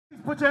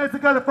Put your hands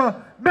together for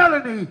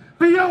Melanie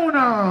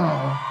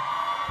Fiona.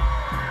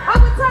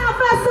 Overtown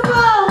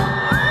Festival.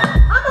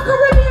 I'm a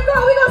Caribbean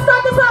girl. We gonna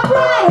start this off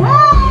right.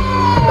 Hey!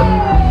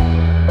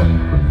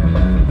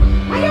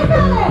 How you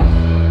feeling?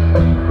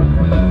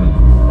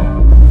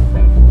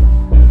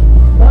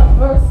 The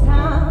first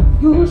time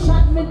you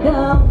shot me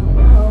down, I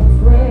was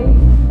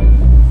brave.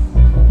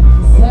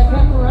 The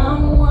second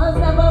round was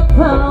never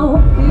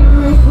found. It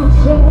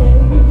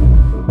ricocheted.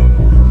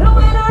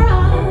 Nowhere to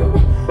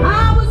run. I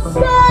was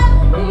stuck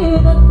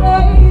in a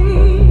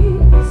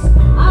place.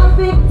 I'm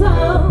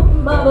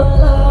victim of a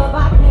love I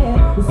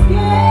can't escape.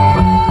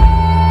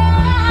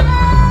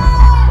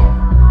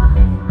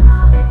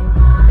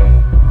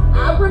 I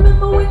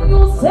remember when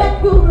you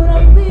said you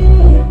loved me.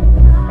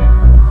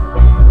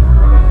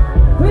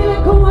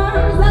 Critical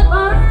words that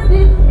burned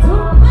into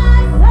my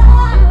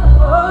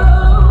soul.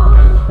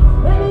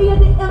 Maybe you're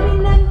the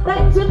eminent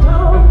things you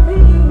told me.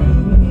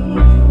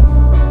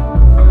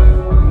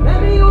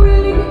 Maybe you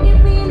really didn't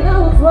mean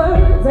those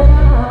words at all.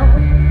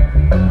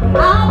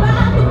 I'll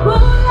buy the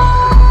bullet.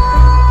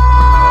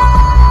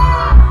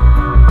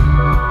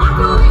 I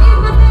do it in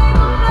the name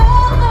of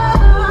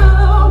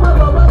love.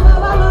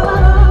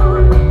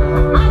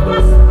 I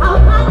guess I'll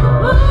buy the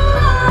bullet.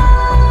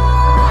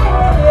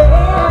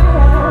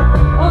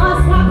 Oh,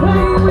 stop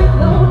playing with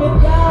loaded,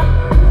 God.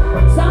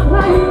 Stop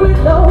playing with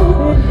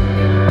loaded.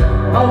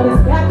 All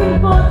this back and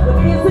forth,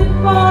 what is it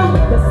for?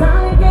 The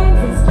silent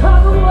games is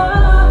trouble.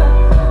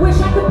 Wish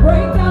I could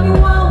break down your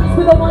walls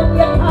with the one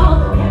you call.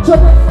 Catch your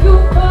rescue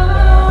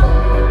fall.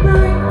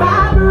 Brick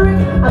by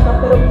brick, I thought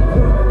that we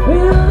could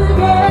build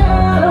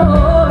together.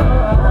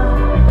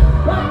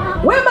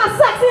 Where my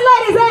sexy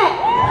ladies at?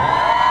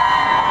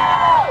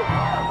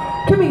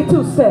 Give me a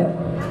two-step.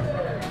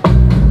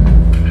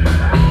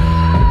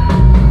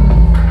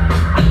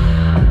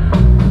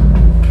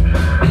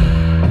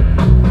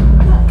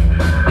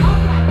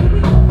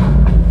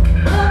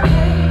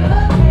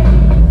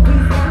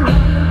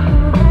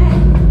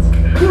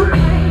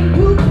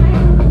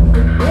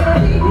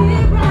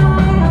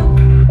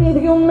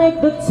 Make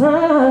the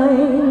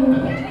time,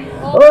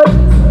 or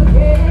just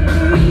forget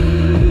me.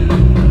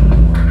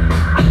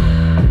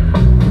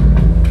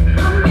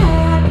 I'm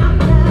not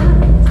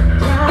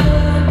trying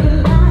to be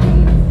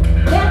life.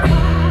 That's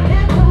why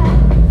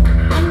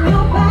I'm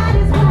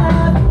nobody's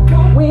wife.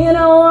 When I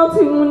want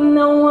to, when I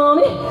want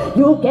it,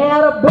 you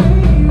gotta be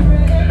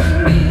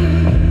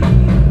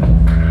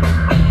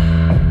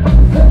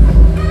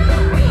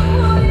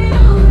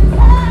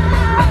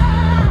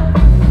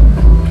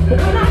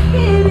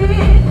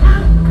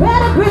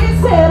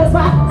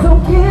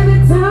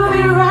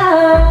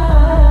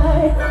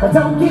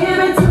don't give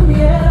it to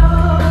me at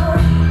all.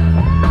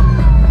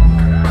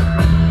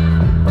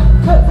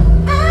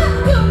 I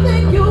don't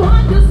think you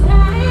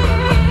understand.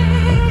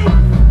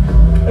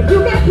 If you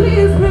can't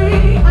please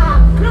me, I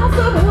know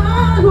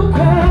someone who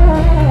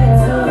can.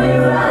 Tell me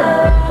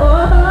right.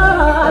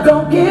 Oh,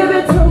 don't give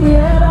it to me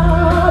at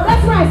all.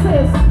 That's right,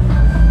 sis.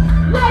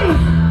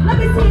 Ladies, let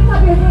me see you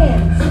clap your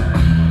hands.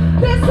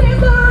 This is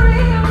the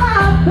real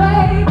life,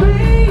 baby.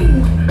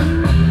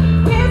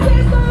 This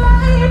is the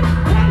life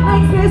that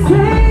makes me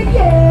sing.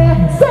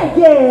 Say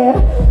yeah,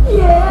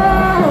 yeah.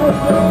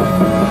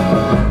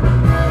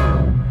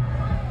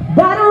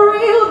 That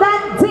real,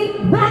 that deep,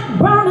 that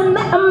burning,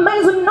 that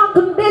amazing,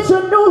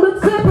 unconditional,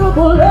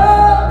 inseparable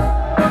love.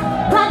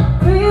 That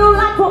feel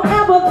like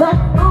forever, that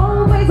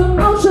always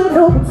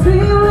emotional, but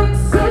still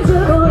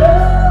exceptional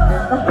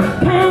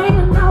love.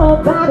 Can't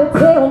nobody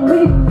tell me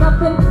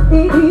nothing.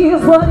 It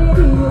is what it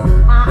is.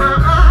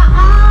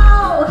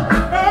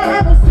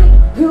 Everything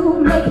you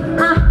make,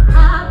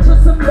 I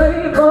just a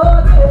slave for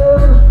you.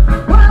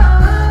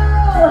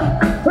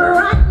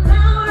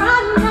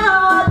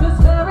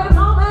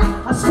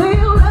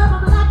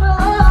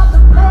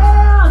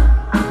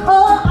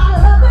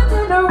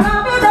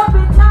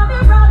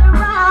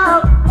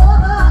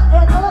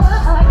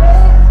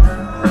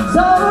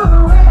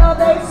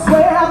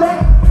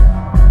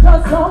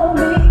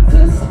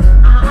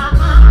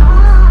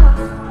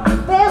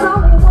 There's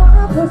only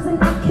one person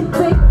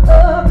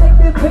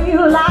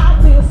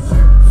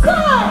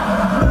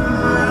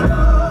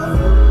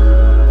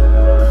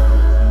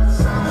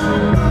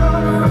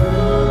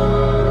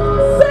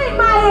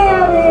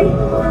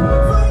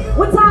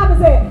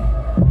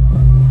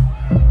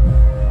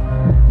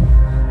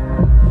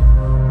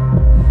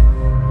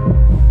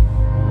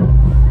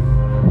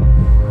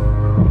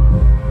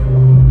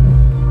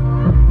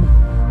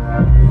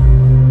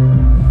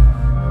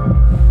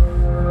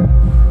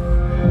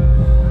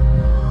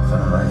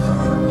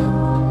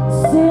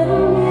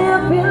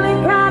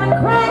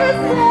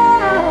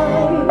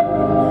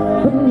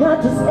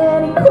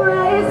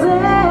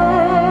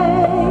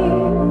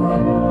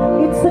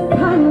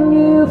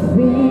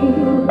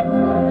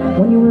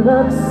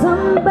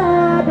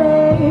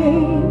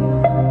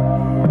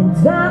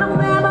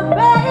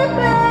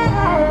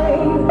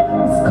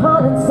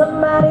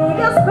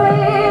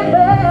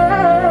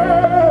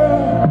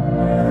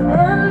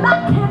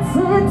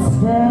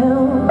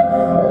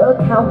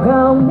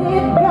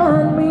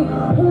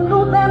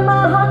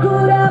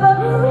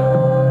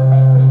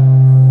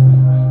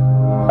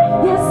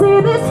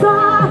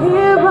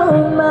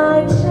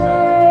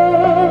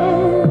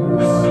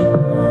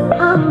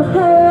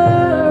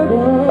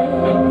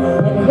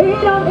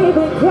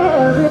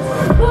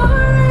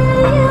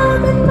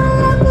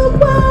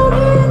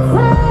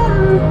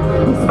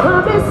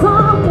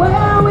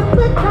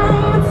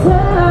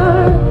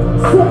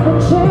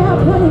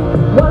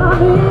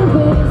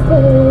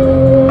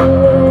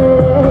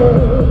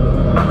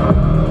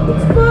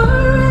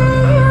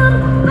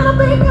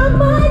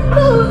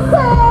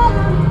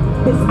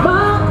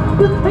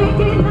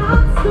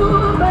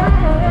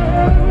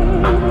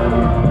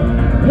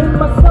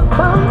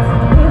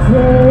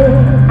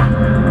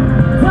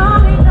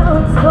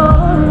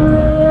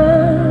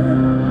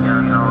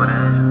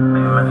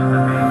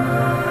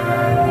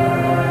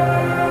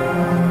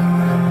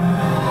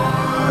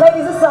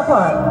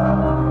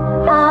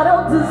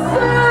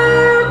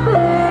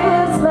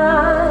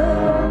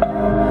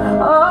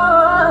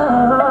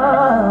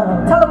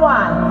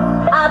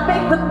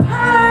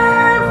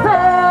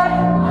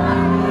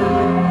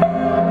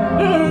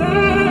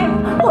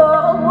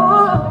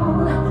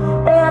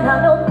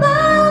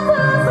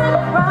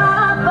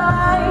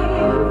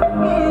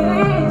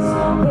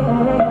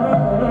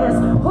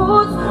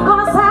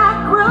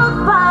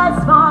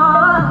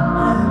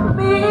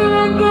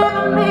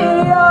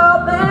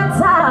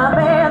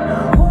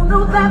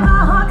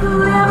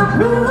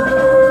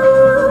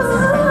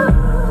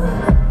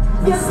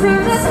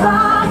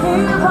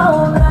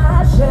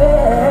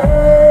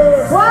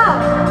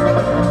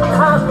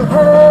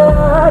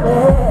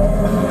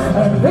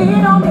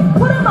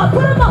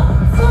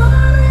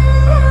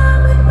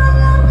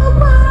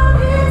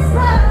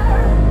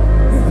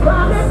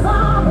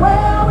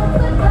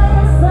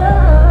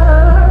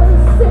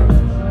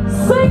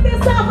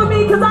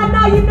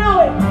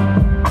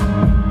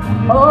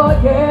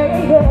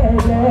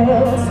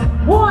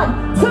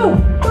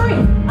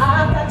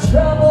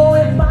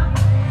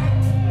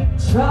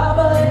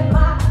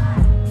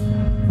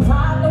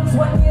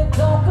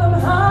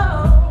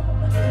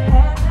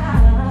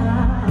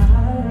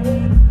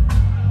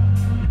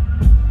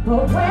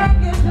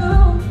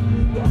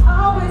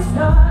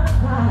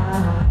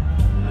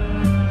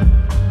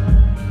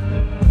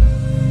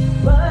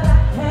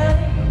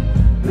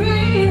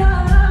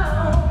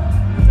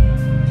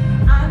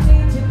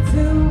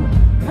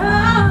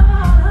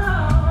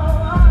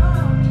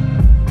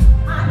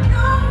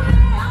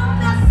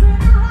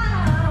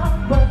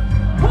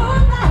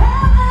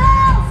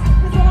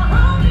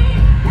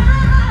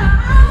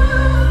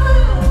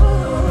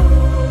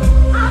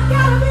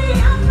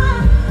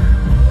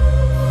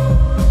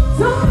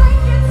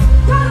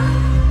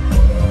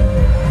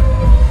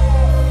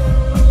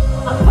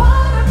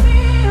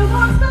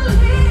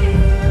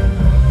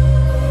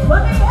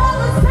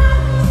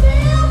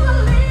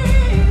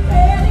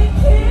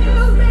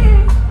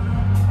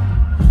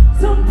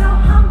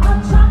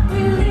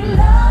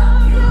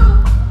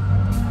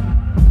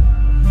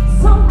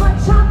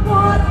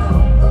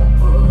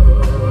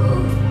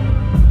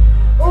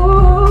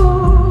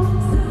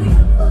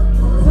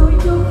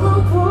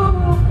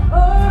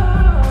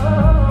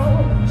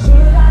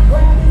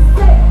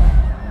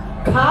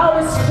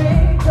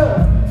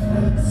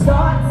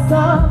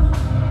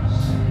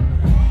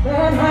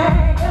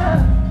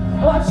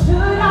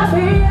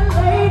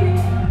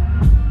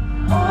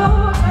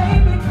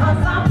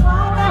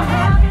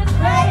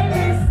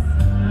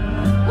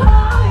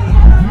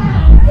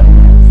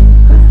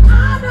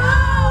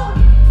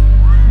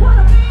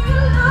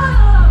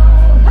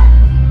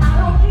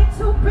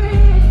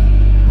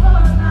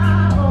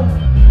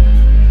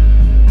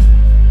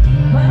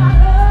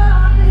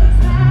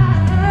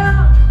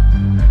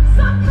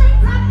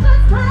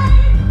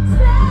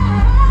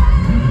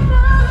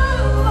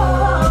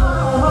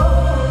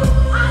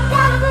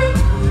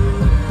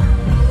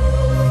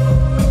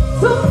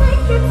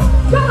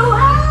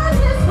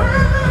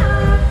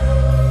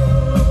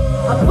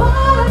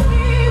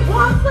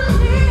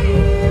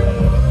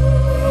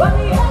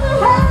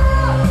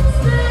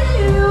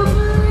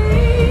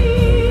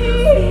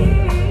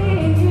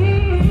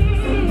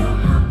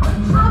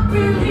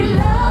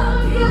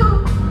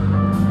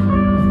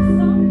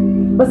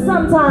But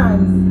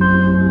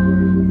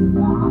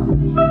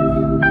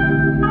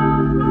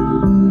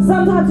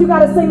sometimes you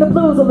gotta sing the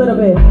blues a little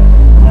bit.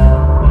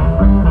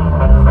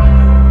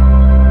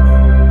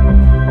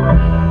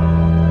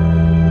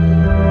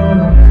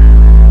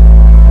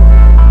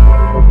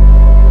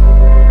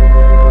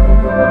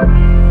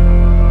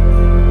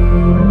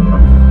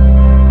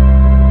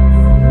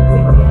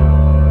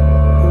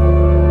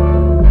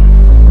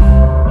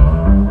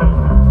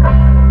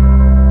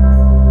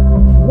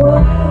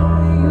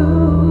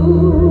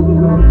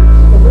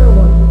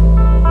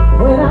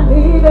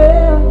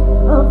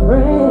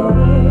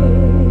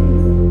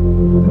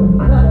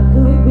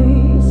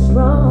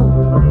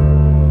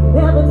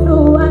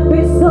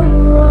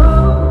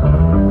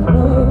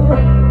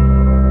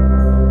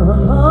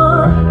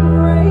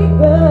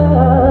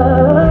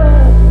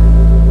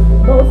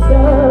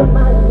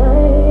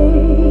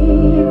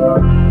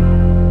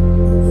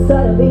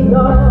 Suddenly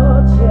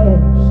all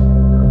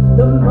changed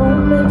the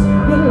moment